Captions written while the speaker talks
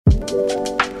Whee!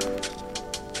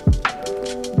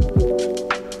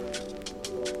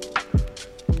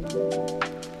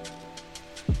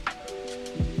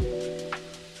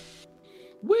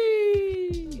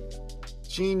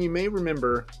 Gene, you may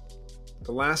remember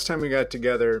the last time we got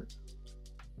together,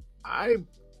 I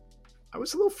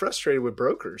was a little frustrated with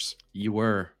brokers. You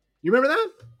were. You remember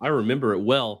that? I remember it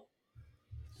well.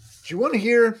 Do you want to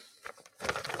hear?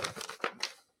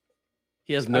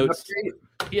 He has notes.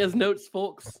 He has notes,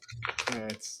 folks.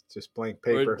 It's just blank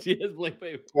paper. He has blank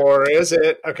paper. Or is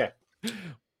it? Okay.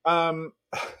 There are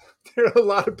a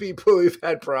lot of people who've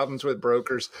had problems with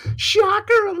brokers.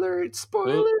 Shocker alert!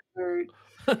 Spoiler alert!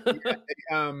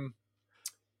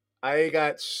 I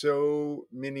got so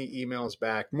many emails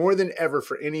back, more than ever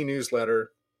for any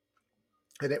newsletter,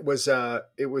 and it was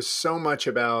so much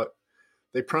about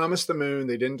they promised the moon,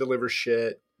 they didn't deliver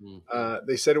shit.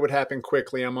 They said it would happen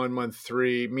quickly. I'm on month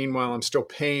 3. Meanwhile, I'm still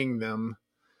paying them.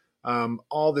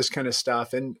 All this kind of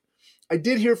stuff, and I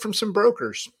did hear from some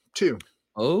brokers too.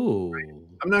 Oh,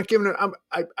 I'm not giving it.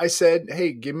 I said,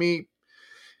 hey, give me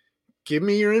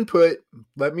your input.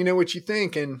 Let me know what you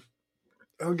think, and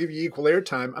I'll give you equal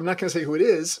airtime. I'm not going to say who it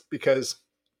is because,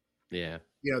 that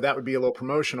would be a little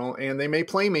promotional, and they may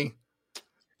play me.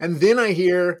 And then I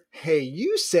hear, hey,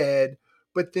 you said,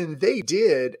 but then they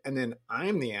did, and then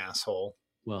I'm the asshole.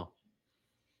 Well,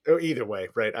 either way,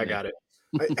 right? I got it.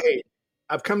 Hey,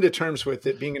 I've come to terms with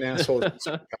it. Being an asshole is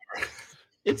a superpower.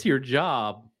 It's your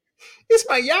job. It's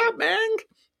my job, man.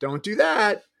 Don't do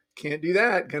that. Can't do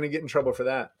that. Going to get in trouble for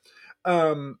that.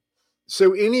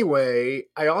 So anyway,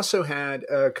 I also had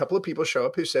a couple of people show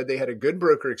up who said they had a good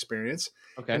broker experience.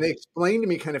 Okay. And they explained to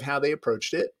me kind of how they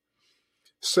approached it.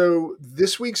 So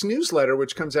this week's newsletter,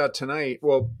 which comes out tonight,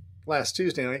 well, last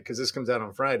Tuesday night, because this comes out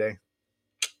on Friday.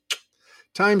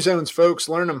 Time zones, folks,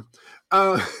 learn them.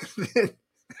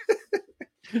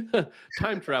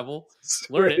 Time travel.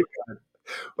 Learn it.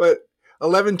 But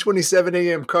 11:27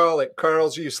 a.m. call at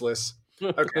Carl's useless.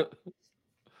 Okay.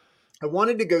 I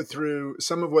wanted to go through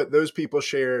some of what those people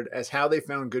shared as how they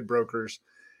found good brokers,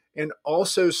 and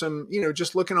also some,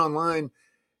 just looking online,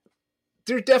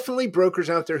 there are definitely brokers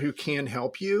out there who can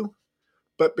help you,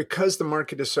 but because the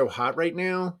market is so hot right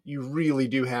now, you really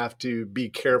do have to be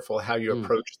careful how you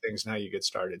approach things and how you get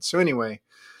started. So anyway,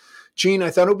 Gene, I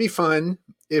thought it would be fun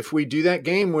if we do that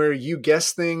game where you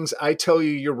guess things, I tell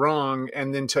you you're wrong,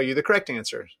 and then tell you the correct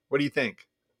answer. What do you think?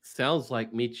 Sounds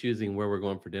like me choosing where we're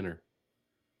going for dinner.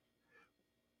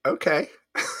 Okay.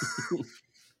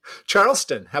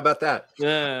 Charleston. How about that?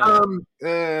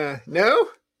 No?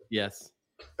 Yes.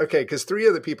 Okay, because 3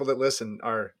 of the people that listen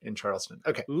are in Charleston.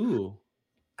 Okay. Ooh.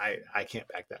 I can't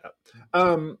back that up.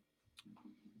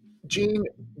 Gene,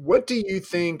 what do you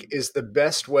think is the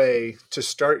best way to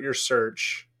start your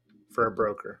search for a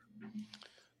broker?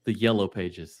 The Yellow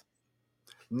Pages.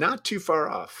 Not too far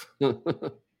off.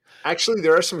 Actually,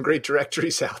 there are some great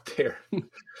directories out there.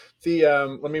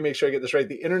 Let me make sure I get this right.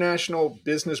 The International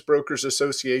Business Brokers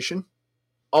Association,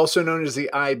 also known as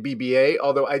the IBBA,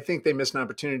 although I think they missed an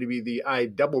opportunity to be the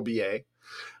IBBA.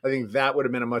 I think that would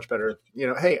have been a much better,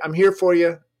 hey, I'm here for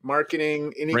you.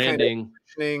 Marketing, any branding, kind of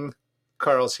marketing,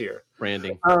 Carl's here.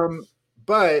 Branding.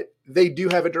 But they do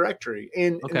have a directory.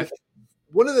 And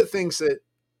one of the things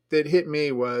that hit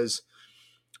me was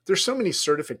there's so many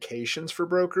certifications for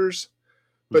brokers,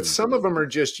 but some of them are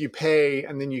just you pay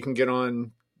and then you can get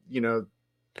on,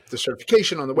 the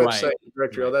certification on the website,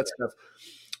 directory, all that stuff.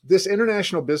 This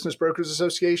International Business Brokers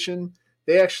Association,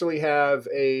 they actually have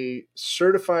a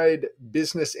certified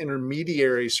business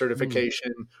intermediary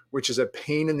certification, which is a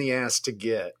pain in the ass to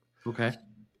get. Okay.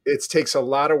 It takes a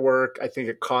lot of work. I think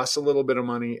it costs a little bit of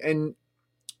money. And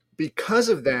because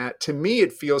of that, to me,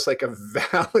 it feels like a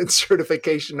valid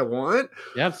certification to want.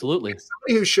 Yeah, absolutely.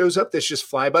 Somebody who shows up that's just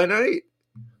fly by night,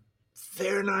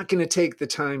 they're not going to take the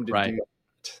time to do that.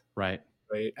 Right.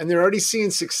 And they're already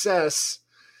seeing success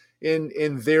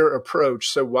in their approach.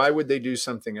 So why would they do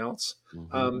something else?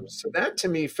 So that to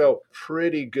me felt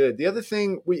pretty good. The other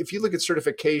thing, if you look at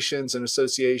certifications and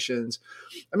associations,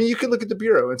 I mean, you could look at the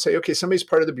Bureau and say, okay, somebody's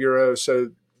part of the Bureau. So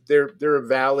they're a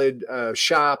valid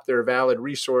shop. They're a valid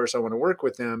resource. I want to work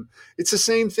with them. It's the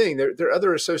same thing. There are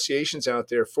other associations out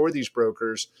there for these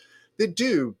brokers that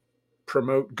do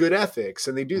promote good ethics,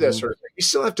 and they do that sort of thing. You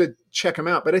still have to check them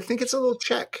out, but I think it's a little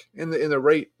check in the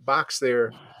right box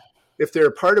there. If they're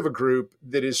a part of a group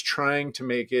that is trying to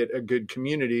make it a good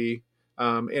community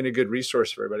and a good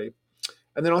resource for everybody.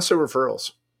 And then also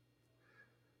referrals.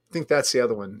 I think that's the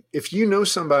other one. If you know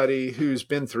somebody who's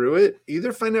been through it,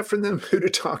 either find out from them who to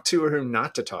talk to or who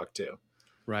not to talk to.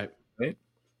 Right. Right.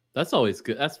 That's always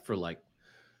good. That's for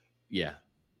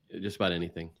just about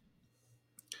anything.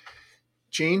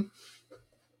 Gene,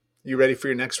 you ready for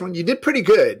your next one? You did pretty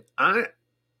good. I'm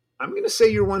going to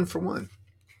say you're 1 for 1.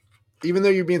 Even though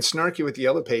you're being snarky with the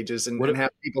yellow pages and half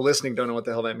people listening don't know what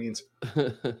the hell that means.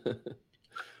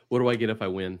 What do I get if I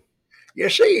win? You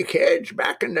see, kids,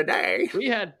 back in the day, we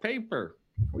had paper.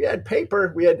 We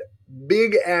had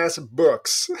big ass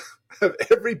books of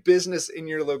every business in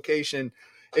your location,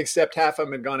 except half of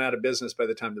them had gone out of business by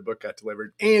the time the book got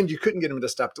delivered. And you couldn't get them to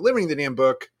stop delivering the damn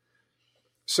book.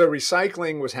 So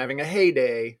recycling was having a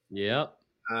heyday. Yep.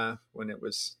 When it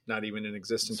was not even in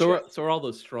existence. So are all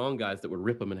those strong guys that would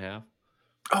rip them in half.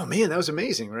 Oh man, that was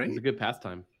amazing, right? It was a good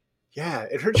pastime. Yeah,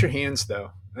 it hurts your hands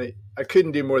though. I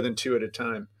couldn't do more than 2 at a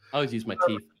time. I always use my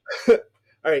teeth. All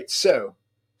right, so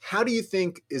how do you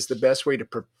think is the best way to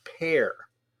prepare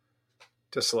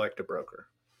to select a broker?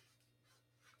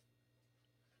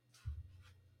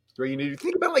 Well, you need to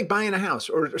think about like buying a house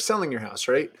or selling your house,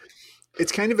 right?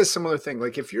 It's kind of a similar thing.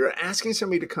 Like if you're asking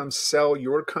somebody to come sell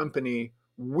your company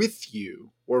with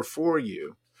you or for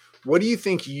you, what do you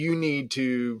think you need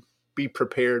to be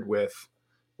prepared with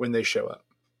when they show up?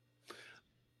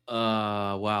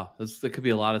 Wow. There could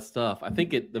be a lot of stuff. I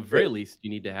think at the very least, you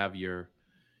need to have your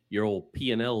old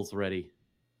P&Ls ready.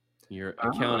 Your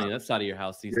accounting, that side of your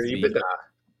house needs to be.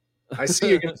 I see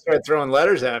you're going to start throwing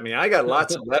letters at me. I got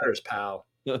lots of letters, pal.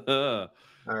 All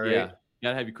right. Yeah. You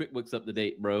got to have your QuickBooks up to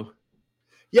date, bro.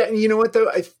 Yeah. And you know what, though?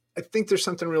 I think there's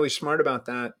something really smart about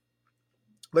that.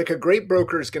 Like a great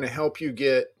broker is going to help you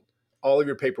get all of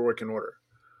your paperwork in order.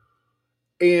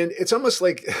 And it's almost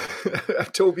like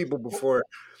I've told people before,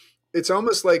 it's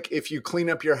almost like if you clean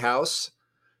up your house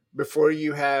before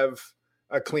you have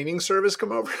a cleaning service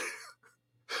come over,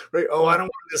 right? Oh, I don't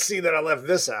want to see that I left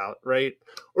this out, right?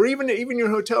 Or even your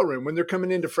hotel room, when they're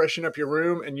coming in to freshen up your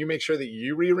room and you make sure that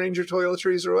you rearrange your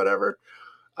toiletries or whatever.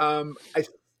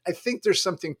 I think there's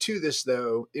something to this,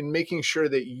 though, in making sure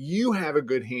that you have a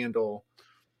good handle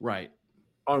right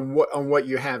on what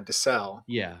you have to sell.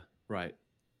 Yeah, right.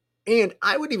 And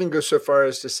I would even go so far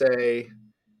as to say,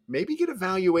 maybe get a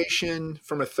valuation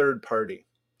from a third party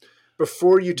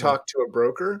before you talk to a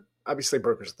broker. Obviously,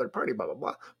 broker's a third party, blah, blah,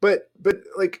 blah. But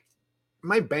like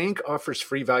my bank offers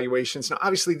free valuations. Now,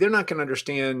 obviously, they're not going to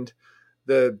understand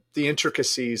the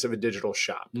intricacies of a digital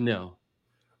shop. No.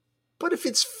 But if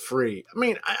it's free, I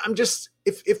mean, I'm just,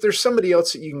 if there's somebody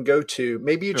else that you can go to,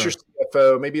 maybe it's your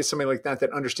CFO, maybe it's somebody like that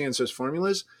understands those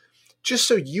formulas, just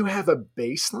so you have a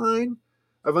baseline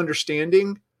of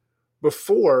understanding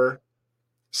before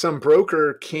some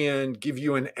broker can give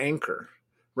you an anchor,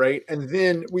 right? And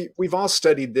then we've all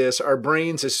studied this. Our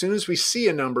brains, as soon as we see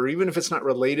a number, even if it's not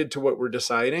related to what we're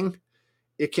deciding,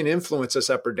 it can influence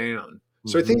us up or down.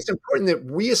 So I think it's important that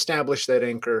we establish that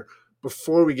anchor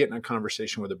before we get in a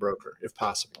conversation with a broker, if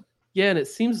possible. Yeah, and it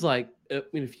seems like, I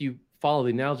mean, if you follow the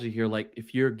analogy here, like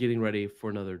if you're getting ready for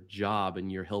another job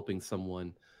and you're helping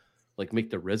someone like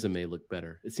make their resume look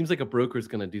better, it seems like a broker is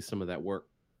going to do some of that work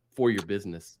for your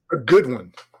business. A good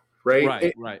one,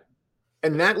 right? Right.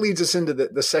 And that leads us into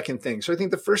the second thing. So I think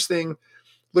the first thing,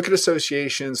 look at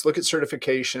associations, look at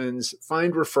certifications,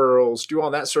 find referrals, do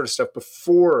all that sort of stuff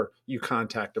before you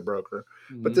contact a broker.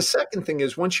 But the second thing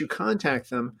is once you contact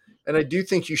them, and I do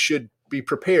think you should be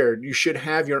prepared, you should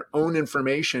have your own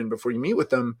information before you meet with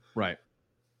them. Right.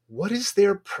 What is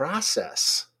their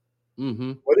process?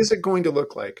 Mm-hmm. What is it going to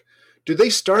look like? Do they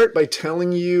start by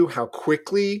telling you how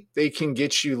quickly they can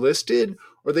get you listed,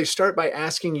 or they start by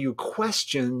asking you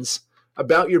questions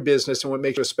about your business and what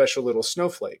makes you a special little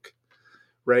snowflake,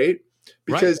 right?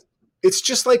 Because it's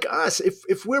just like us.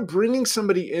 If we're bringing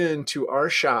somebody into our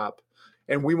shop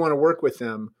and we want to work with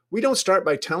them, we don't start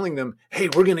by telling them, hey,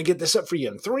 we're going to get this up for you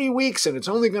in 3 weeks and it's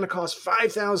only going to cost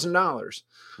 $5,000.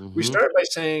 We start by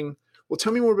saying, well,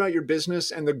 tell me more about your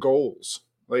business and the goals.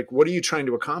 Like, what are you trying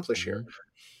to accomplish here?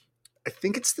 I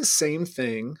think it's the same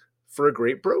thing for a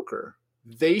great broker.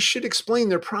 They should explain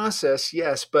their process,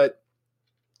 yes, but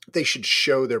they should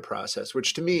show their process,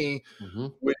 which to me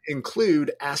would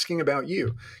include asking about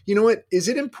you. You know what? Is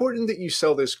it important that you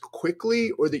sell this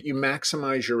quickly or that you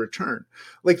maximize your return?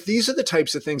 Like, these are the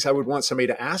types of things I would want somebody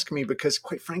to ask me because,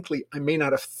 quite frankly, I may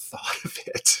not have thought of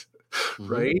it,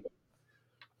 right?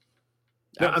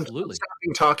 Absolutely. I'm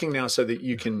stopping talking now so that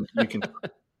you can.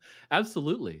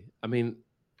 Absolutely. I mean,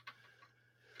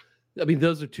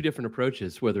 those are two different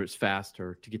approaches, whether it's fast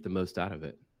or to get the most out of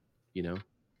it, you know?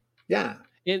 Yeah.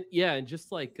 And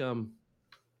just like in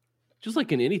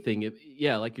anything,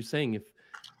 like you're saying, if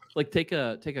like take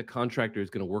a contractor who's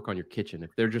going to work on your kitchen,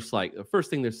 if they're just like, the first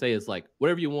thing they say is like,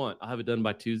 whatever you want, I'll have it done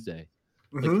by Tuesday.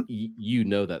 Like, you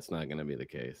know, that's not going to be the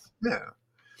case. Yeah.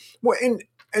 Well,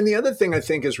 and the other thing I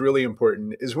think is really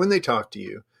important is when they talk to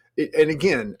you, And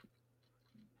again,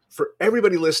 for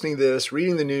everybody listening to this,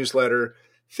 reading the newsletter,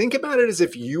 think about it as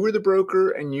if you were the broker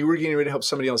and you were getting ready to help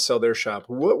somebody else sell their shop.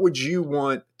 What would you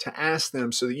want to ask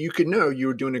them so that you could know you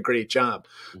were doing a great job?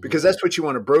 Because that's what you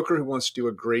want, a broker who wants to do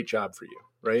a great job for you,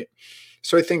 right?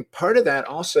 So I think part of that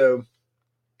also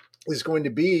is going to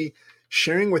be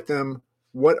sharing with them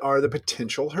what are the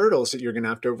potential hurdles that you're going to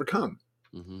have to overcome.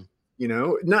 You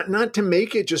know, not to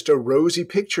make it just a rosy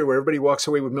picture where everybody walks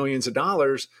away with millions of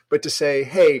dollars, but to say,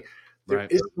 hey, there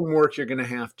is some work you're going to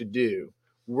have to do.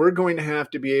 We're going to have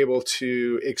to be able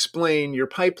to explain your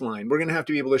pipeline. We're going to have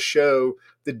to be able to show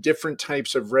the different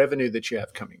types of revenue that you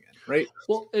have coming in, right?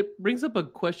 Well, it brings up a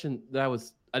question that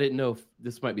I didn't know if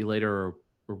this might be later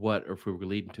or what, or if we were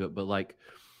leading to it, but like,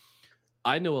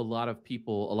 I know a lot of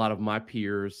people, a lot of my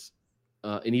peers,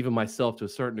 and even myself to a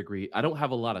certain degree, I don't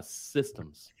have a lot of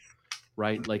systems,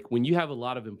 right? Like when you have a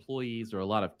lot of employees or a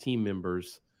lot of team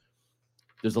members,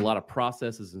 there's a lot of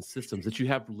processes and systems that you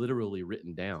have literally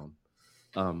written down.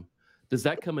 Does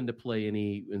that come into play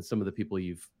in some of the people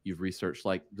you've researched?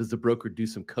 Like, does the broker do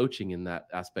some coaching in that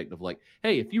aspect of like,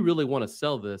 hey, if you really want to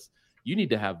sell this, you need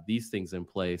to have these things in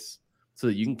place so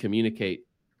that you can communicate,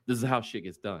 this is how shit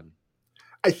gets done?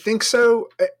 I think so.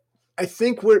 I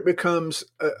think where it becomes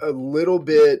a little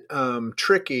bit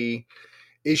tricky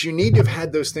is you need to have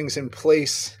had those things in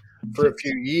place for a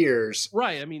few years.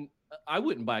 Right. I mean, I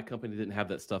wouldn't buy a company that didn't have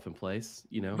that stuff in place,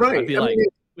 you know? Right. I'd be like,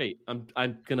 wait, I'm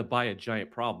going to buy a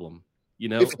giant problem, you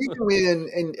know? If you go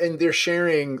in and they're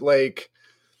sharing like,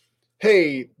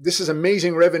 hey, this is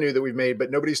amazing revenue that we've made,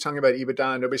 but nobody's talking about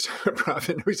EBITDA, nobody's talking about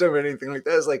profit, nobody's talking about anything like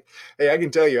that. It's like, hey, I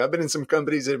can tell you, I've been in some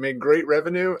companies that have made great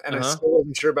revenue and I still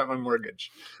wasn't sure about my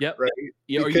mortgage. Yep. Right.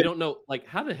 Yeah, or you don't know, like,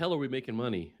 how the hell are we making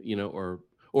money, you know, or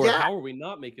how are we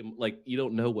not making, like, you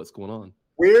don't know what's going on.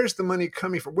 Where's the money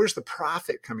coming from? Where's the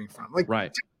profit coming from? Like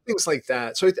things like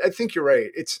that. So I think you're right.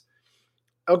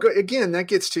 I'll go again. That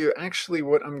gets to actually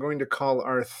what I'm going to call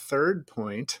our third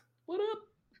point. What up?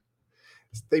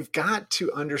 They've got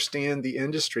to understand the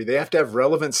industry. They have to have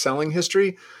relevant selling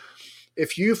history.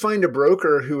 If you find a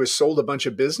broker who has sold a bunch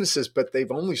of businesses, but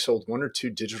they've only sold 1 or 2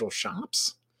 digital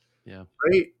shops. Yeah.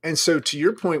 Right. And so to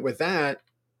your point with that,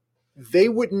 they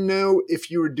wouldn't know if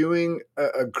you were doing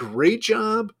a great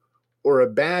job or a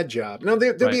bad job. Now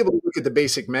they'll be able to look at the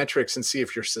basic metrics and see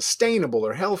if you're sustainable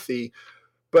or healthy.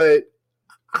 But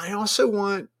I also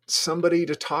want somebody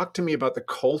to talk to me about the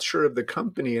culture of the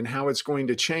company and how it's going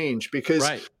to change. Because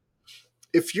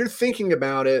if you're thinking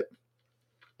about it,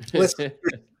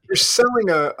 you're selling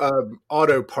a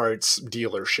auto parts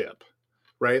dealership,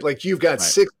 right? Like you've got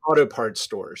 6 auto parts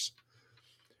stores.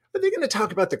 Are they going to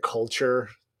talk about the culture?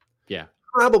 Yeah.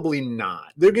 Probably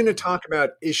not. They're going to talk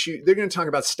about issues. They're going to talk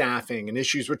about staffing and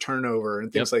issues with turnover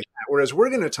and things like that. Whereas we're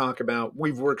going to talk about,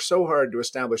 we've worked so hard to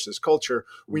establish this culture.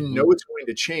 We know it's going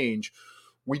to change.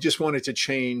 We just want it to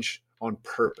change on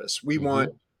purpose. We want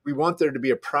there to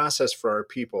be a process for our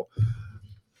people.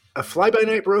 A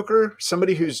fly-by-night broker,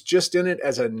 somebody who's just in it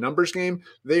as a numbers game,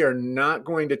 they are not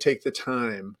going to take the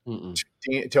time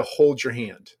to hold your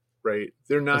hand, right?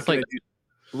 They're not going to do.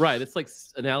 Right. It's like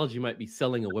analogy might be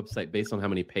selling a website based on how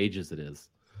many pages it is.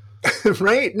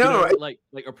 Right. No, you know,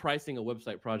 like or pricing a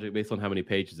website project based on how many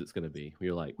pages it's going to be.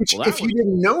 You're like, well, if you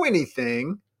didn't know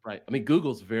anything. Right. I mean,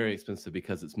 Google's very expensive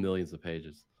because it's millions of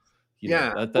pages.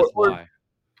 That's why.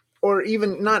 Or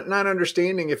even not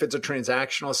understanding if it's a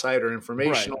transactional site or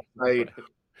informational site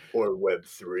or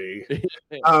Web3,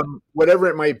 whatever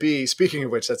it might be. Speaking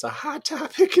of which, that's a hot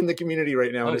topic in the community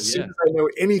right now. And as soon as I know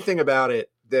anything about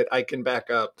it that I can back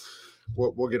up,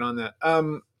 we'll get on that.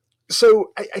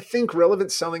 So I think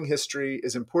relevant selling history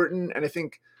is important. And I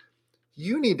think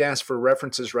you need to ask for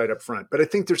references right up front. But I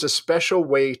think there's a special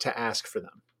way to ask for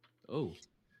them. Oh.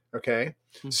 Okay.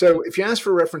 So if you ask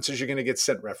for references, you're going to get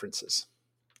sent references.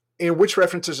 And which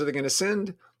references are they going to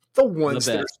send? The ones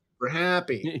that are super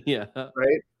happy. Yeah.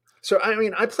 Right. So, I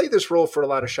mean, I play this role for a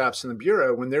lot of shops in the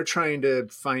bureau when they're trying to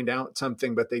find out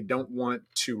something, but they don't want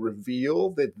to reveal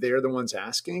that they're the ones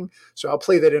asking. So I'll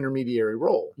play that intermediary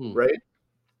role. Right.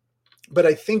 But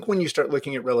I think when you start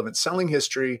looking at relevant selling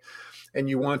history and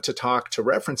you want to talk to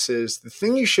references, the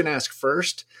thing you should ask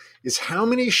first is how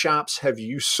many shops have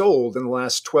you sold in the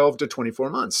last 12 to 24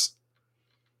 months?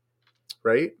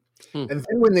 Right. And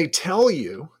then when they tell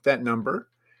you that number,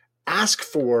 ask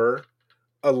for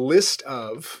a list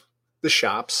of the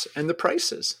shops and the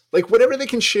prices, like whatever they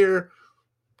can share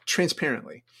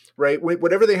transparently, right?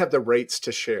 Whatever they have the rights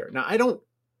to share. Now, I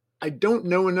don't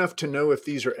know enough to know if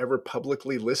these are ever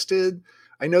publicly listed.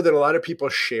 I know that a lot of people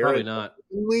share Probably it not.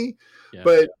 Publicly, yeah.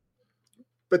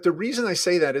 but the reason I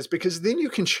say that is because then you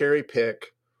can cherry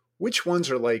pick which ones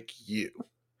are like you,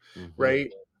 Mm-hmm. right?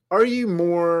 Are you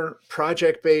more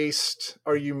project based?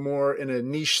 Are you more in a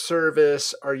niche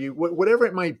service? Are you whatever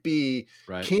it might be?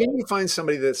 Right. Can you find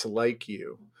somebody that's like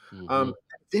you? Mm-hmm. Um,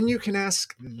 then you can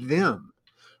ask them,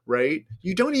 right?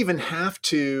 You don't even have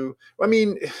to. I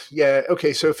mean, yeah,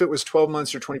 okay. So if it was 12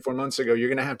 months or 24 months ago,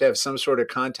 you're going to have some sort of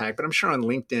contact. But I'm sure on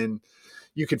LinkedIn,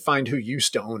 you could find who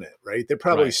used to own it, right? They're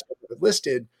probably Right. still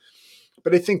listed.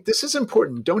 But I think this is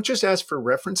important. Don't just ask for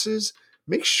references.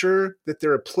 Make sure that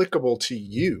they're applicable to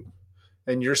you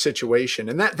and your situation.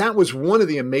 And that was one of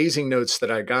the amazing notes that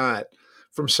I got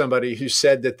from somebody who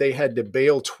said that they had to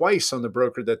bail twice on the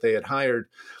broker that they had hired.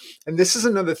 And this is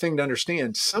another thing to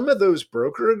understand. Some of those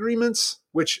broker agreements,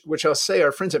 which I'll say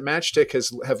our friends at Matchstick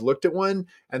have looked at one,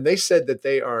 and they said that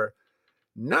they are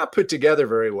not put together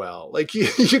very well. Like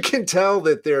you can tell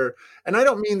that they're, and I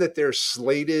don't mean that they're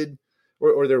slated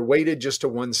or they're weighted just to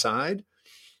one side.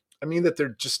 I mean that they're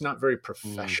just not very Mm.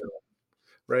 professional,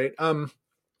 right? Hmm.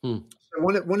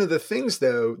 One of the things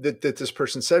though that this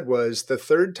person said was the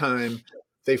third time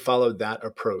they followed that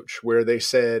approach where they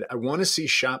said, I want to see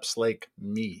shops like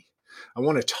me. I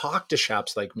want to talk to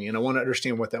shops like me and I want to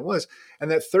understand what that was. And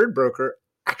that third broker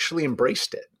actually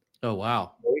embraced it. Oh,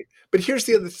 wow. Right? But here's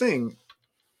the other thing.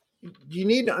 You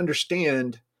need to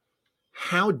understand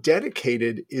how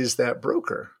dedicated is that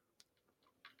broker,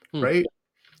 Hmm. right?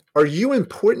 Are you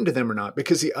important to them or not?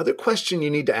 Because the other question you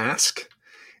need to ask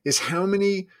is how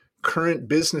many current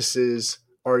businesses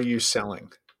are you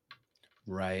selling?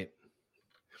 Right.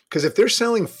 Because if they're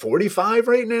selling 45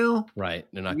 right now, Right.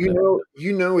 They're not gonna.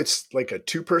 you know it's like a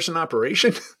two-person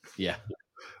operation. Yeah.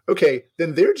 Okay,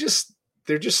 then they're just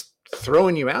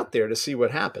throwing you out there to see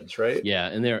what happens, right? Yeah.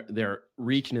 And their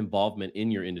reach and involvement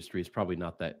in your industry is probably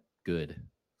not that good.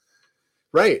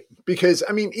 Right. Because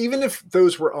I mean, even if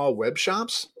those were all web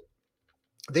shops,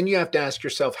 then you have to ask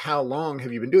yourself, how long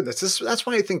have you been doing this? That's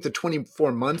why I think the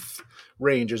 24-month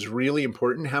range is really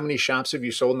important. How many shops have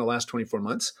you sold in the last 24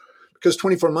 months? Because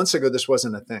 24 months ago, this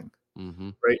wasn't a thing. Mm-hmm.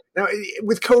 Right now,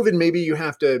 with COVID, maybe you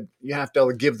have to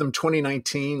give them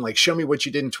 2019, like show me what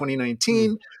you did in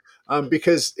 2019,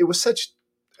 because it was such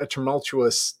a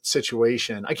tumultuous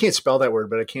situation. I can't spell that word,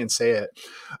 but I can say it.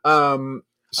 I like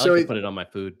So to put it on my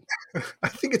food. I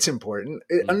think it's important.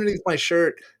 Mm. Underneath my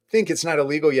shirt, I think it's not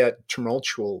illegal yet.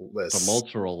 Tumultuous.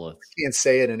 Tumultuous. Can't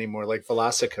say it anymore. Like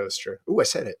Velocicoaster. Ooh, I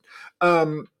said it.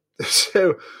 Um,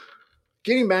 so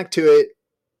getting back to it,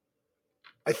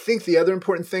 I think the other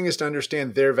important thing is to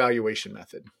understand their valuation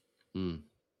method. Mm.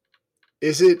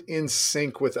 Is it in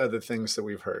sync with other things that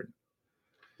we've heard?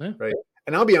 Yeah. Right.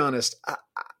 And I'll be honest,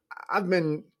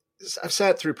 I've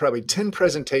sat through probably 10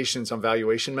 presentations on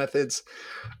valuation methods.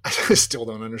 I still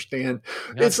don't understand.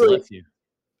 God It's like, bless you.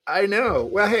 I know.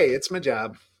 Well, hey, it's my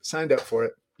job. Signed up for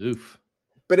it. Oof.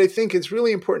 But I think it's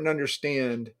really important to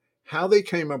understand how they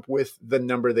came up with the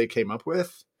number they came up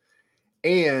with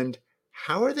and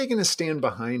how are they going to stand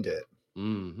behind it?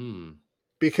 Mm-hmm.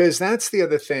 Because that's the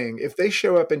other thing. If they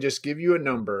show up and just give you a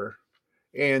number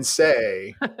and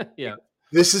say, Yeah.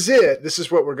 this is it, this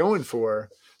is what we're going for,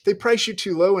 they price you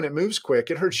too low and it moves quick,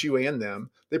 it hurts you and them.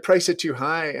 They price it too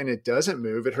high and it doesn't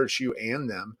move, it hurts you and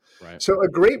them. Right. So a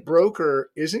great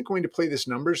broker isn't going to play this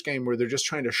numbers game where they're just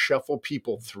trying to shuffle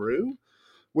people through,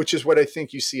 which is what I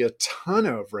think you see a ton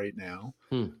of right now.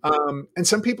 Hmm. And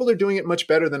some people are doing it much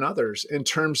better than others in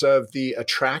terms of the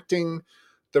attracting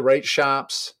the right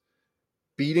shops,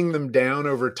 beating them down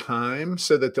over time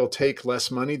so that they'll take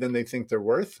less money than they think they're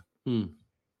worth. Hmm.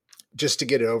 Just to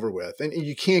get it over with. And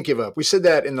you can't give up. We said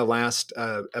that in the last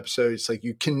episode. It's like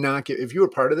you cannot get, if you were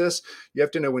part of this, you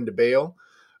have to know when to bail.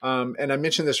 And I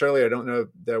mentioned this earlier. I don't know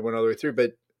that I went all the way through,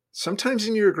 but sometimes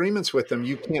in your agreements with them,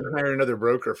 you can't hire another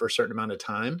broker for a certain amount of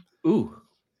time. Ooh.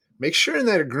 Make sure in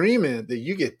that agreement that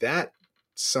you get that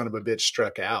son of a bitch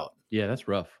struck out. Yeah, that's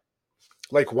rough.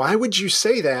 Like, why would you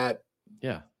say that?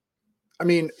 Yeah. I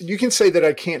mean, you can say that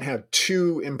I can't have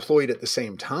two employed at the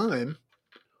same time.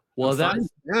 Well, that's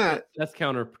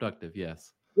counterproductive.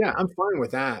 Yes. Yeah, I'm fine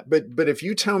with that. But if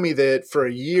you tell me that for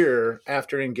a year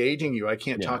after engaging you, I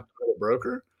can't talk to a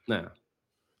broker, No.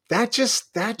 that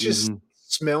just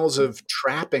smells of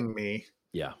trapping me.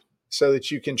 Yeah. So that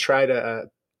you can try to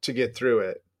get through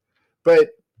it. But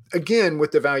again,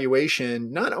 with the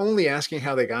valuation, not only asking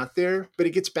how they got there, but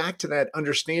it gets back to that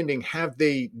understanding: have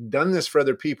they done this for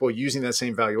other people using that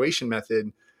same valuation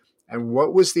method? And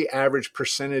what was the average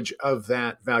percentage of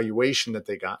that valuation that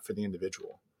they got for the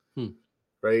individual?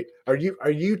 Right? Are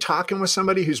you talking with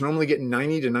somebody who's normally getting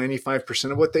 90 to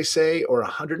 95% of what they say, or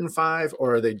 105,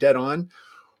 or are they dead on?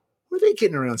 Or are they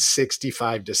getting around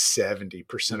 65 to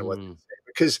 70% of what they say?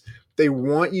 because they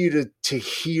want you to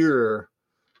hear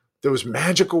those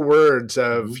magical words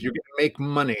of you're going to make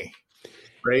money,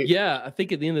 right? Yeah, I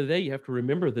think at the end of the day, you have to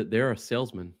remember that they're a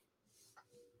salesman.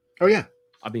 Oh yeah,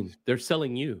 I mean, they're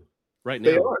selling you right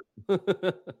they now.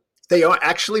 are. They are.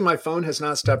 Actually, my phone has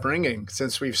not stopped ringing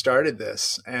since we've started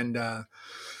this, and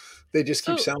they just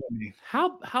keep selling me.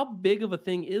 How big of a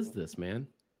thing is this, man?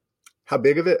 How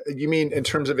big of it? You mean in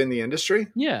terms of in the industry?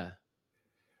 Yeah.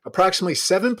 Approximately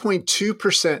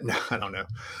 7.2%. No, I don't know.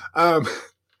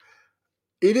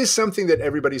 It is something that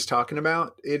everybody's talking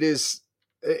about. It is,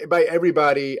 by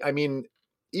everybody, I mean,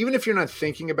 even if you're not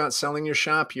thinking about selling your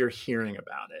shop, you're hearing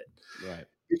about it. Right.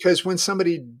 Because when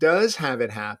somebody does have it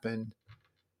happen,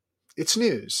 it's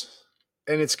news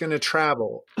and it's going to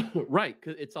travel. Right.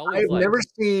 Because it's always I've never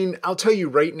seen, I'll tell you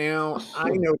right now, I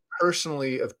know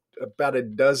personally of about a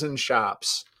dozen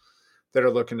shops that are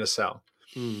looking to sell.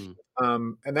 And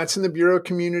that's in the bureau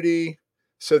community.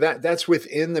 So that's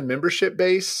within the membership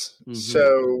base.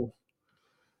 So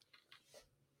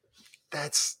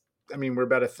that's, I mean, we're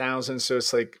about 1,000. So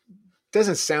it's like,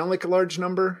 doesn't sound like a large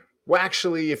number. Well,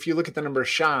 actually, if you look at the number of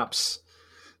shops,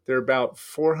 there are about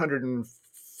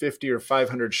 450 or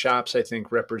 500 shops, I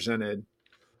think, represented.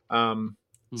 So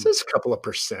it's a couple of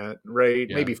percent, right?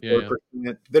 Yeah, maybe 4%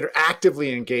 that are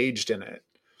actively engaged in it.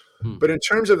 But in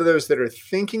terms of those that are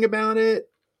thinking about it,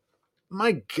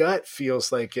 my gut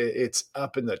feels like it's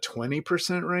up in the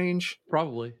 20% range.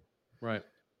 Probably. Right.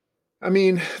 I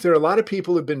mean, there are a lot of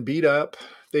people who've been beat up.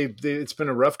 It's been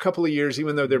a rough couple of years,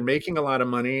 even though they're making a lot of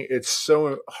money. It's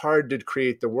so hard to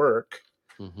create the work.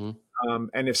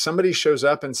 And if somebody shows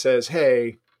up and says,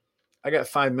 "Hey, I got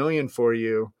 5 million for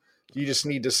you. You just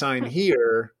need to sign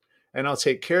here and I'll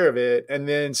take care of it." And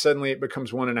then suddenly it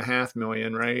becomes 1.5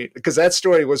 million, right? Because that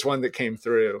story was one that came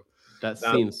through. That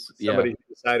seems somebody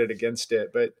decided against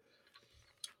it. But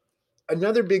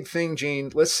another big thing,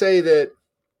 Gene, let's say that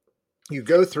you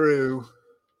go through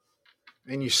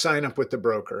and you sign up with the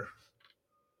broker.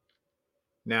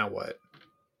 Now what?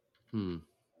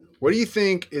 What do you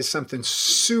think is something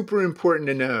super important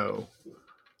to know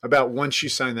about once you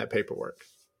sign that paperwork?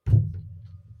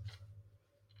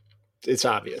 It's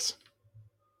obvious.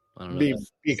 I don't know.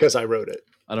 Because I wrote it.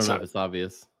 I don't know if it's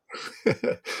obvious.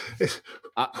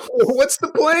 What's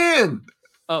the plan?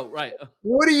 Oh, right.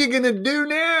 What are you going to do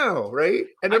now? Right.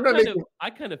 And I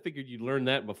kind of figured you'd learn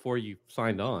that before you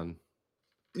signed on.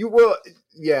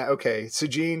 Yeah. Okay. So,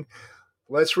 Gene,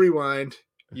 let's rewind.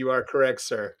 You are correct,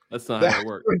 sir. That's not how it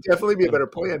works. Would definitely be a better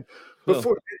plan.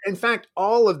 Before, in fact,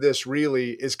 all of this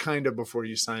really is kind of before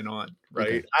you sign on, right?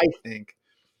 Okay. I think.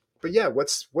 But yeah,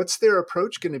 what's their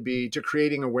approach going to be to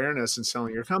creating awareness and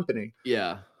selling your company?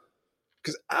 Yeah.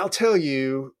 Because I'll tell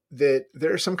you that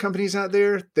there are some companies out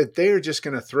there that they are just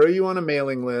going to throw you on a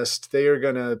mailing list. They are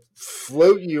going to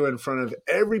float you in front of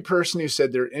every person who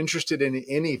said they're interested in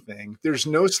anything. There's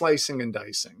no slicing and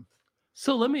dicing.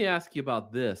 So let me ask you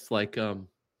about this. Like,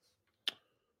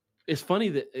 it's funny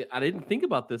that I didn't think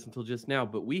about this until just now,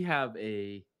 but we have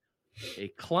a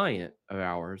client of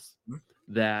ours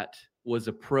that was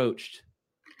approached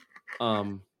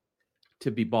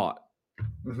to be bought,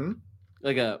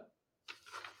 like a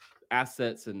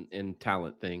assets and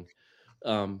talent thing,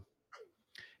 and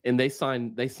they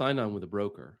signed on with a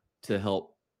broker to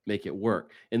help make it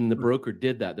work. And the broker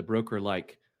did that. The broker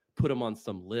like put them on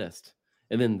some list,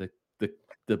 and then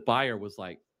the buyer was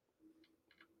like,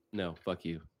 "No, fuck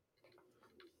you,"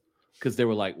 because they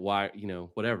were like, "Why,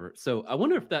 whatever." So I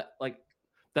wonder if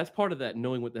that's part of that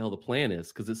knowing what the hell the plan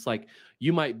is, because it's like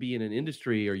you might be in an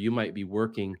industry or you might be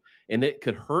working, and it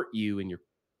could hurt you in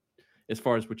as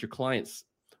far as with your clients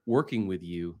working with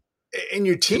you and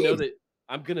your team. To know that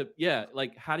I'm gonna,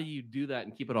 like, how do you do that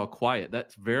and keep it all quiet?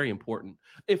 That's very important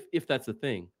if that's a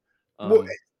thing. Well,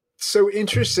 so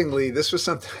interestingly, this was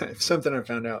something I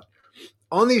found out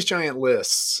on these giant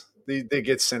lists. They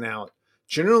get sent out.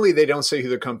 Generally, they don't say who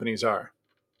the companies are,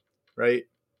 right?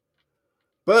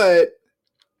 But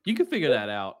you can figure that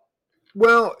out.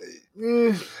 Well,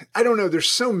 I don't know. There's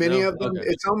so many of them. Okay.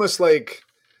 It's almost like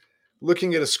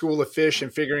looking at a school of fish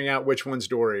and figuring out which one's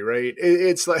Dory, right?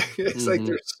 It's like like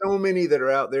there's so many that are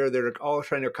out there that are all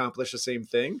trying to accomplish the same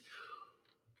thing.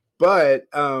 But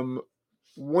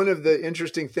one of the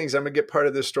interesting things, I'm gonna get part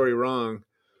of this story wrong,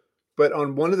 but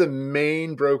on one of the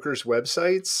main brokers'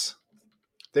 websites,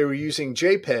 they were using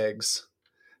JPEGs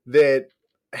that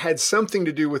had something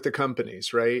to do with the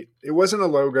companies, right? It wasn't a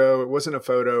logo. It wasn't a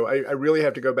photo. I really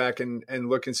have to go back and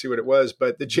look and see what it was,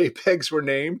 but the JPEGs were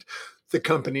named the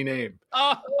company name.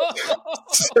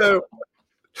 So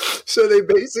they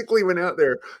basically went out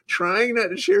there trying not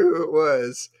to share who it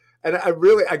was. And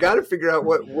I got to figure out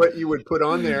what you would put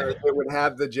on there that would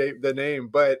have the name,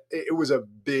 but it was a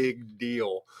big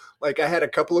deal. Like I had a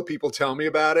couple of people tell me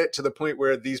about it to the point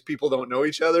where these people don't know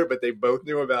each other, but they both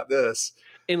knew about this.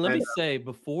 And let me say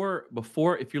before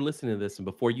if you're listening to this and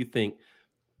before you think,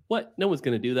 what, no one's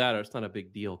going to do that or it's not a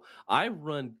big deal. I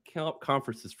run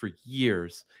conferences for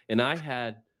years, and I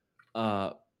had,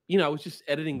 I was just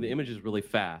editing the images really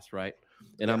fast, right?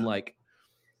 And I'm like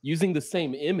using the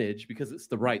same image because it's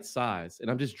the right size,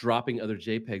 and I'm just dropping other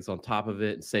JPEGs on top of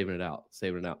it and saving it out.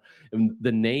 And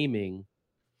the naming,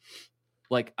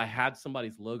 like I had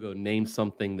somebody's logo name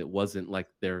something that wasn't like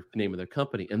their name of their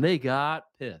company, and they got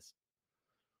pissed.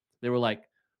 They were like,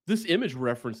 this image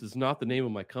reference is not the name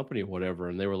of my company or whatever.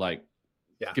 And they were like,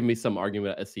 give me some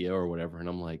argument about SEO or whatever. And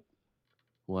I'm like,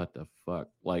 what the fuck?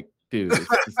 Like, dude.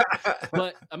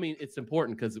 But I mean, it's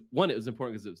important because one, it was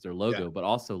important because it was their logo, but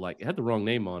also like it had the wrong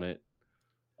name on it.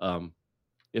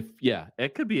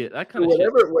 It could be that kind of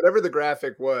shit. Whatever the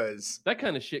graphic was, that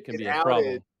kind of shit can be a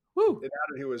problem. Woo. It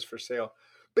outed who was for sale.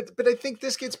 But I think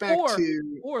this gets back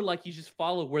or like you just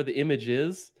follow where the image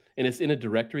is. And it's in a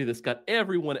directory that's got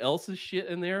everyone else's shit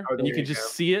in there, and you can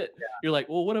just see it. Yeah. You're like,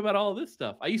 well, what about all this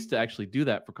stuff? I used to actually do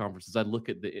that for conferences. I'd look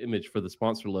at the image for the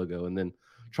sponsor logo and then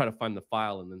try to find the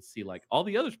file and then see like all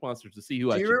the other sponsors to see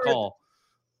who I should call.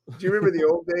 Do you remember the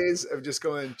old days of just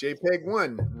going JPEG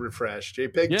 1 refresh,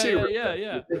 JPEG 2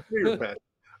 yeah. JPEG 3 refresh?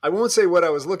 I won't say what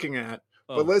I was looking at,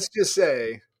 but let's just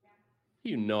say,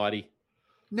 you naughty.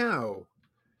 No,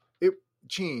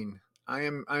 Gene,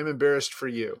 I'm embarrassed for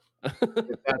you.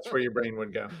 If that's where your brain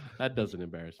would go. That doesn't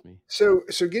embarrass me. So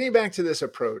getting back to this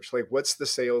approach, like what's the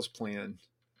sales plan?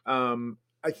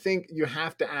 I think you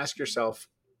have to ask yourself,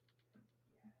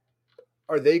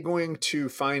 are they going to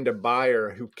find a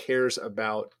buyer who cares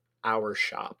about our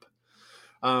shop?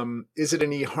 Is it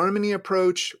an eHarmony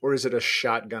approach or is it a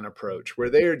shotgun approach where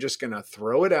they are just going to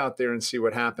throw it out there and see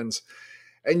what happens?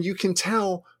 And you can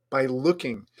tell by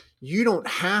looking. You don't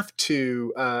have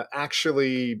to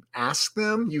actually ask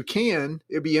them. You can.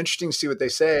 It'd be interesting to see what they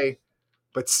say,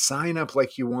 but sign up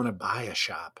like you want to buy a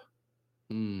shop.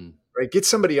 Right? Get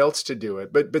somebody else to do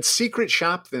it, but secret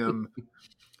shop them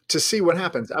to see what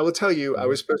happens. I will tell you, I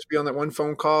was supposed to be on that one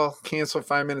phone call, canceled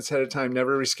 5 minutes ahead of time,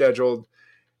 never rescheduled.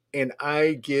 And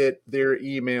I get their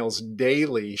emails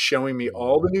daily showing me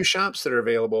all the new shops that are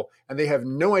available, and they have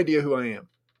no idea who I am.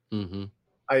 Mm-hmm.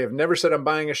 I have never said I'm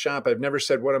buying a shop. I've never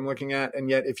said what I'm looking at. And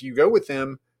yet if you go with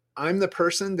them, I'm the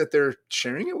person that they're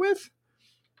sharing it with.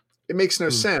 It makes no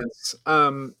sense.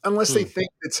 Unless they think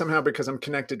that somehow because I'm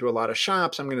connected to a lot of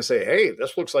shops, I'm going to say, hey,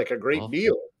 this looks like a great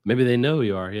deal. Maybe they know who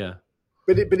you are. Yeah.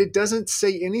 But it doesn't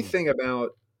say anything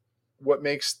about what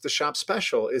makes the shop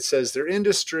special. It says their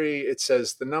industry. It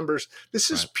says the numbers.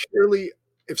 This is purely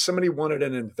if somebody wanted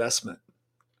an investment,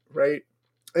 right?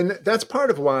 And that's part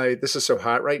of why this is so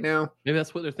hot right now. Maybe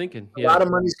that's what they're thinking. A lot of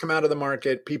money's come out of the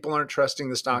market. People aren't trusting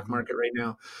the stock market right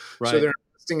now. So they're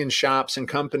investing in shops and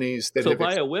companies that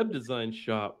buy a web design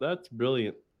shop. That's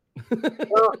brilliant.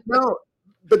 Well, no,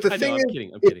 but the thing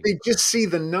is, if they just see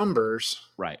the numbers,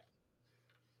 right,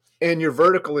 and your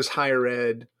vertical is higher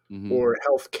ed or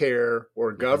healthcare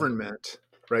or government,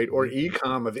 right, or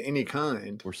e-com of any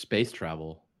kind, or space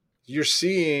travel, you're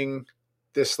seeing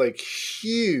this like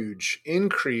huge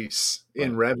increase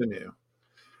in revenue.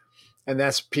 And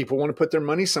that's people want to put their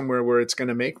money somewhere where it's going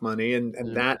to make money. And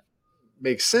that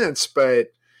makes sense.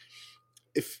 But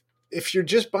if you're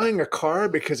just buying a car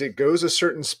because it goes a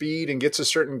certain speed and gets a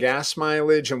certain gas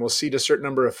mileage and will seat a certain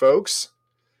number of folks,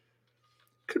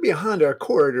 it could be a Honda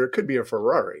Accord or it could be a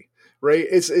Ferrari, right?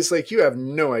 It's like you have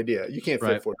no idea. You can't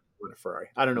fit for a Ferrari.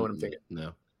 I don't know what I'm thinking.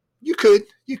 No. You could.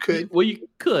 Well, you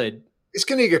could. It's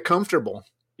going to get comfortable.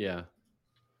 Yeah.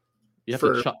 You'd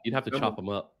have to chop them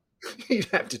up. You'd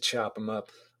have to chop them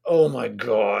up. Oh my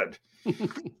God.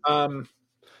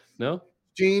 No?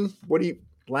 Gene, what do you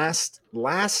last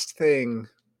thing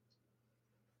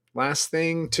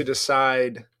to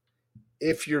decide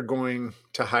if you're going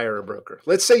to hire a broker?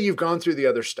 Let's say you've gone through the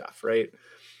other stuff, right?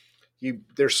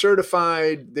 They're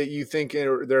certified, that you think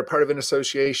they're a part of an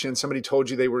association. Somebody told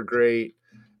you they were great.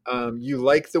 You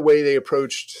like the way they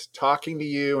approached talking to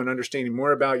you and understanding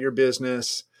more about your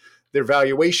business. Their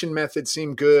valuation method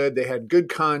seemed good. They had good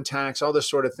contacts, all this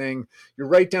sort of thing. You're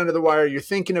right down to the wire. You're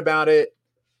thinking about it.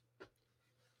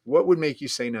 What would make you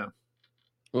say no?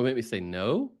 What would make me say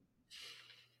no?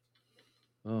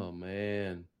 Oh,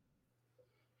 man.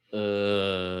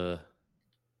 I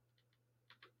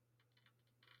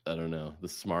don't know. The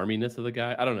smarminess of the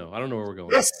guy. I don't know. I don't know where we're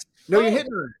going. Yes. No, you're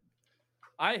hitting her.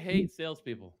 I hate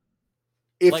salespeople.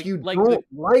 If you don't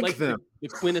like them. The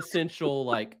quintessential,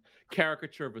 like,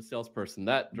 caricature of a salesperson.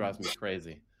 That drives me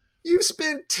crazy. You've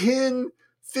spent 10,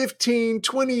 15,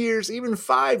 20 years, even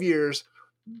 5 years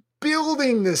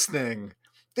building this thing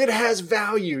that has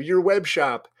value, your web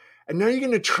shop. And now you're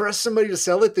going to trust somebody to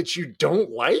sell it that you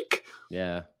don't like?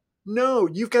 Yeah. No,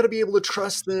 you've got to be able to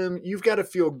trust them. You've got to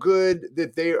feel good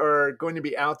that they are going to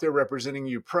be out there representing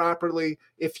you properly.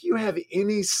 If you have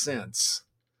any sense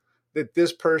that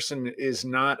this person is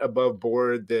not above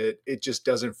board, that it just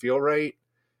doesn't feel right,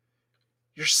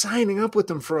 you're signing up with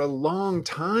them for a long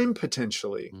time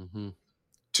potentially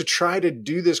to try to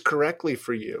do this correctly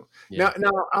for you. Yeah.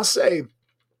 Now I'll say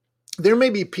there may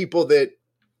be people that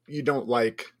you don't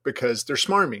like because they're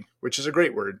smarmy, which is a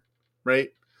great word, right?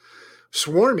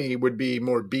 Swarmy would be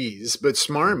more bees, but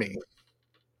smarmy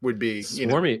would be,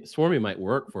 swarmy might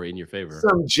work for you in your favor.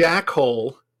 Some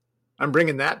jackhole. I'm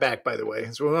bringing that back, by the way.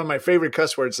 It's one of my favorite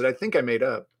cuss words that I think I made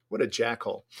up. What a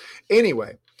jackhole.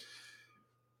 Anyway,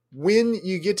 when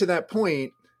you get to that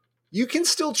point, you can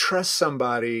still trust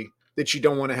somebody that you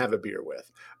don't want to have a beer with.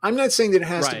 I'm not saying that it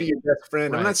has to be your best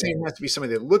friend. I'm not saying it has to be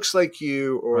somebody that looks like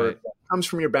you or comes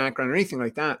from your background or anything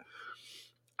like that.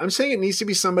 I'm saying it needs to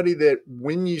be somebody that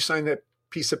when you sign that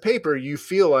piece of paper, you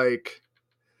feel like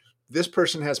this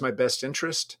person has my best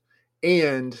interest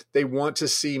and they want to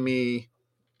see me,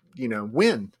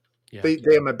 win. Yeah. They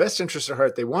have my best interest at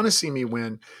heart. They want to see me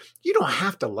win. You don't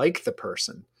have to like the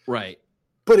person. Right.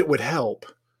 But it would help.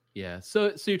 Yeah.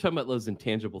 So you're talking about those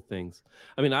intangible things.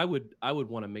 I mean, I would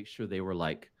want to make sure they were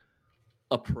like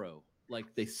a pro, like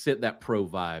they sit that pro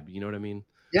vibe. You know what I mean?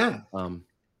 Yeah.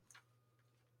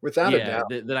 Without a doubt.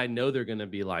 That I know they're going to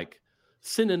be like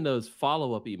sending those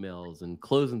follow-up emails and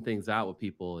closing things out with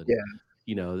people. And,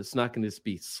 it's not going to just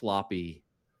be sloppy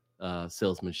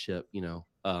salesmanship, No,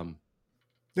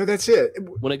 that's it.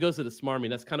 When it goes to the smarmy,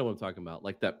 that's kind of what I'm talking about.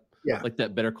 Like that, like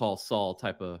that Better Call Saul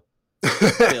type of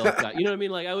sales guy. You know what I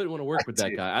mean? Like I wouldn't want to work with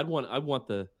that guy. I'd want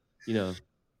the,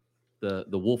 the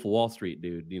Wolf of Wall Street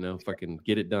dude, if I can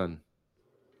get it done.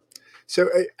 So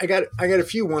I got a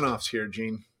few one-offs here,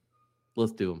 Gene.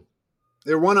 Let's do them.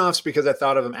 They're one-offs because I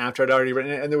thought of them after I'd already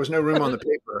written it, and there was no room on the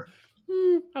paper.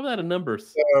 I'm out of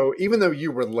numbers. So even though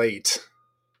you were late,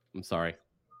 I'm sorry.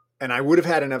 And I would have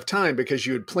had enough time because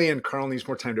you had planned, Carl needs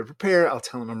more time to prepare. I'll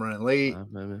tell him I'm running late.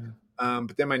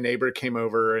 But then my neighbor came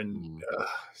over and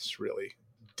it's really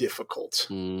difficult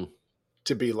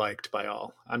to be liked by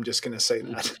all. I'm just going to say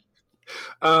that.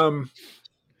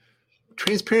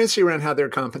 Transparency around how they're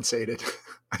compensated,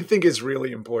 I think is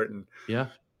really important. Yeah.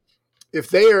 If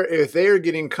they are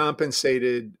getting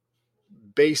compensated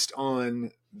based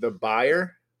on the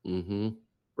buyer,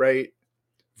 right,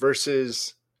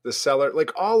 versus the seller,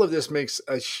 like all of this makes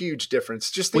a huge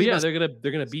difference. Just think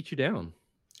they're gonna beat you down.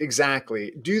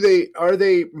 Exactly. Are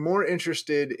they more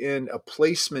interested in a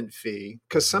placement fee?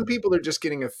 Because some people are just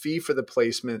getting a fee for the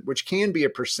placement, which can be a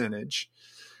percentage,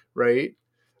 right?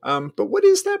 But what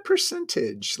is that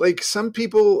percentage? Like some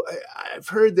people, I've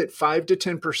heard that 5 to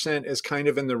 10% is kind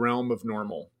of in the realm of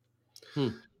normal.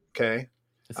 Okay.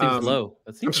 That seems low.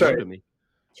 That seems low to me.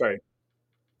 Sorry.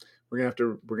 We're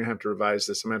gonna have to revise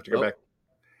this. I'm gonna have to go back.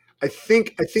 I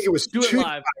think it was 2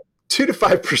 to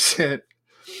 5%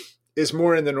 is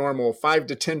more in the normal. 5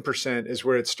 to 10% is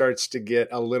where it starts to get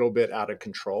a little bit out of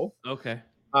control. Okay.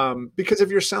 Because if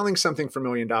you're selling something for $1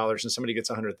 million and somebody gets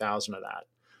 100,000 of that,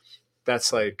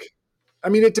 that's like, I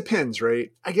mean, it depends,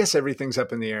 right? I guess everything's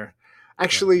up in the air.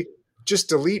 Actually, just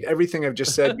delete everything I've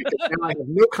just said because now I have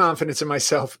no confidence in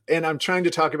myself and I'm trying to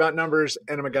talk about numbers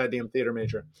and I'm a goddamn theater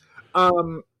major.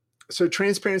 So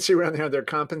transparency around how they're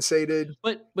compensated.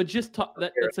 But just talk,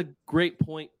 that's a great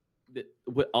point. That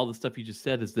with all the stuff you just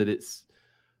said is that it's,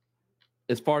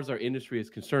 as far as our industry is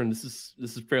concerned, this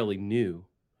is fairly new,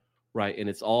 right? And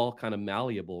it's all kind of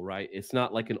malleable, right? It's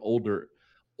not like an older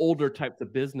types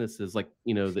of businesses like,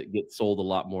 that get sold a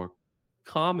lot more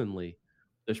commonly.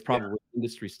 There's probably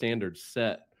industry standards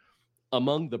set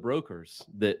among the brokers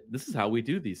that this is how we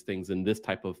do these things and this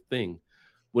type of thing.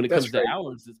 When it comes to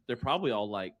ours, they're probably all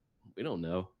like, we don't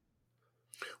know.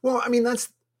 Well, I mean, I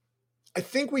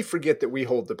think we forget that we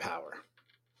hold the power.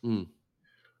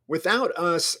 Without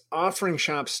us offering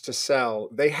shops to sell,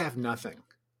 they have nothing,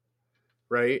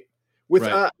 right?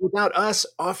 Without us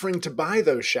offering to buy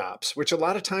those shops, which a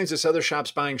lot of times it's other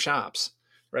shops buying shops,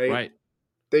 right? Right.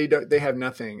 They have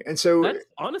nothing. And so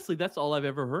honestly, that's all I've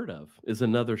ever heard of is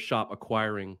another shop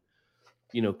acquiring,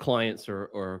 clients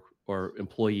or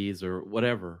employees or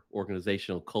whatever,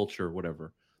 organizational culture,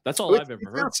 whatever. That's all I've ever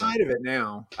heard. Outside of it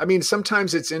now. I mean,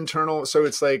 sometimes it's internal. So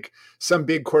it's like some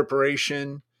big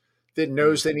corporation that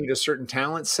knows they need a certain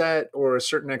talent set or a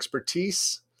certain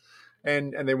expertise.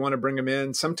 and they want to bring them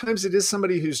in. Sometimes it is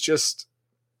somebody who's just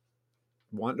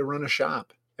wanting to run a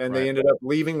shop, and they ended up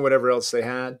leaving whatever else they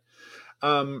had.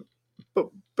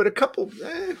 But a couple,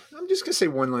 I'm just going to say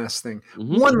one last thing.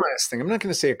 Mm-hmm. One last thing. I'm not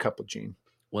going to say a couple, Gene.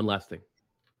 One last thing.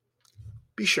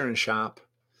 Be sure and shop.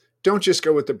 Don't just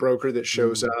go with the broker that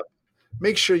shows up.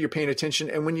 Make sure you're paying attention.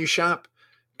 And when you shop,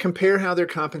 compare how they're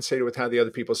compensated with how the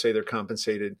other people say they're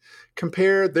compensated.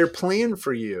 Compare their plan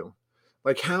for you,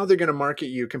 like how they're going to market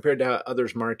you compared to how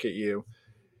others market you.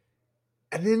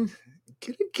 And then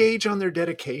get a gauge on their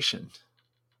dedication,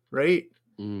 right?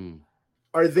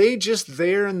 Are they just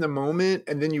there in the moment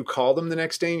and then you call them the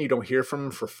next day and you don't hear from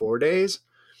them for 4 days?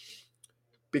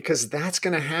 Because that's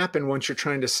going to happen once you're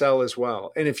trying to sell as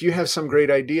well. And if you have some great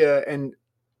idea, and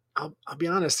I'll be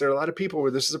honest, there are a lot of people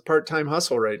where this is a part-time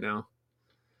hustle right now.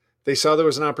 They saw there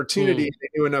was an opportunity. They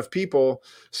knew enough people.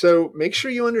 So make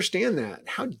sure you understand that.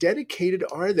 How dedicated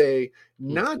are they,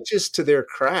 not just to their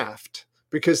craft?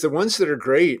 Because the ones that are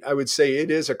great, I would say it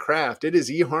is a craft. It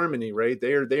is eHarmony, right?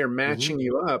 They are matching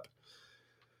you up.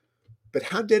 But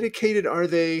how dedicated are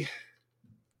they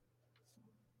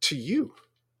to you?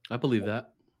 I believe that.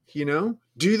 You know,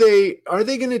 are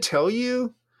they going to tell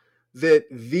you that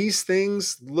these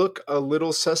things look a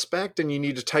little suspect and you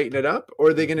need to tighten it up? Or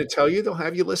are they going to tell you they'll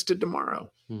have you listed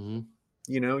tomorrow? You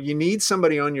know, you need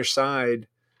somebody on your side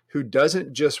who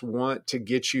doesn't just want to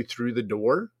get you through the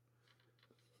door.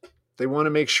 They want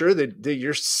to make sure that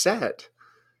you're set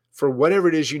for whatever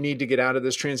it is you need to get out of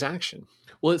this transaction.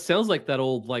 Well, it sounds like that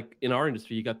old, like in our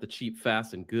industry, you got the cheap,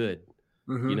 fast, and good.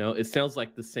 You know, it sounds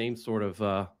like the same sort of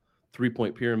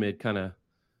 3-point pyramid kind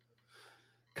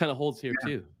of holds here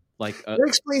too. Like that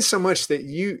explains so much that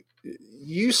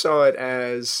you saw it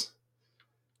as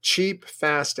cheap,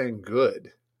 fast, and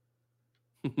good.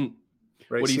 Right?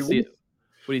 What do you see it?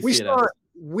 What do you see it as?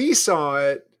 We saw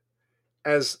it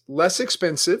as less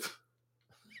expensive.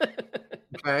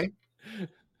 Okay.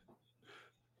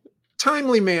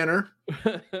 Timely manner.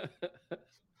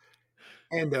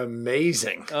 And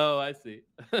amazing. Oh, I see.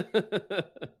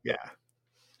 Yeah.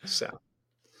 So.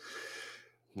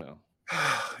 No.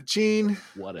 Gene.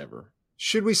 Whatever.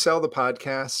 Should we sell the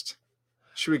podcast?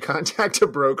 Should we contact a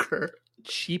broker?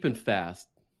 Cheap and fast.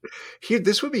 Here,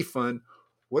 this would be fun.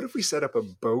 What if we set up a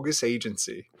bogus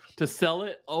agency? To sell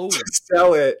it? Oh. To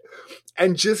sell it.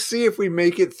 And just see if we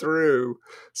make it through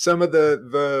some of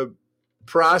the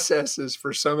processes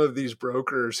for some of these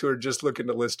brokers who are just looking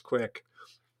to list quick.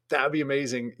 That'd be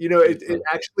amazing. You know, it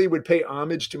actually would pay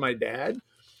homage to my dad,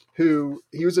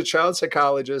 he was a child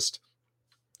psychologist.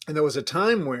 And there was a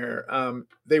time where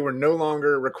they were no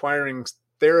longer requiring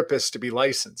therapists to be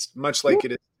licensed, much like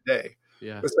it is today.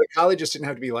 Yeah. But psychologists didn't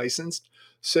have to be licensed.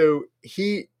 So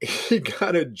he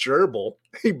got a gerbil.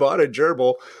 He bought a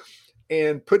gerbil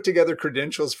and put together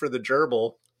credentials for the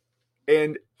gerbil,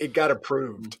 and it got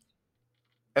approved.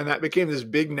 And that became this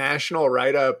big national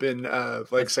write-up in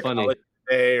like Psychology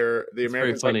Today or the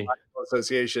American Psychological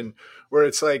Association, where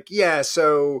it's like, yeah,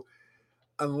 so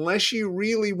unless you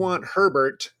really want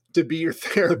Herbert to be your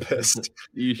therapist,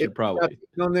 you should probably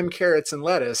on them carrots and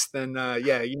lettuce, then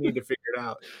yeah, you need to figure it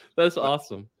out. That's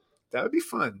awesome. That would be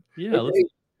fun. Yeah. Okay.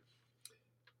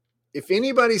 If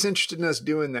anybody's interested in us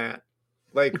doing that,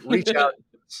 like reach out.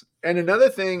 And another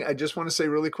thing I just want to say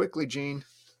really quickly, Gene,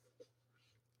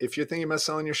 if you're thinking about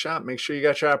selling your shop, make sure you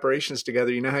got your operations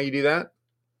together. You know how you do that?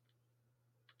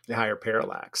 You hire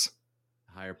Parallax.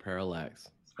 Hire Parallax.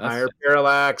 Hire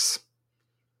Parallax.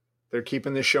 They're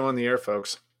keeping this show on the air,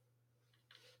 folks.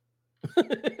 Are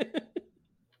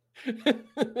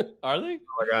they?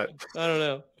 Oh my God. I don't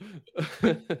know.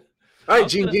 All right,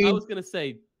 Gene. I was going to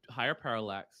say hire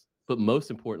Parallax, but most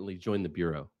importantly, join the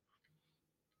Bureau.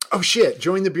 Oh, shit.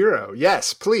 Join the Bureau.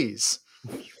 Yes, please.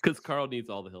 Because Carl needs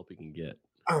all the help he can get.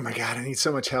 Oh my God, I need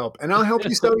so much help. And I'll help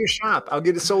you sell your shop. I'll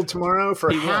get it sold tomorrow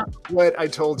for half what I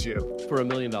told you. For $1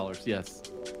 million, yes.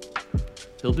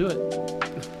 He'll do it.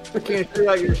 I can't feel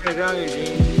like you're trying to tell me,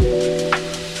 Gene.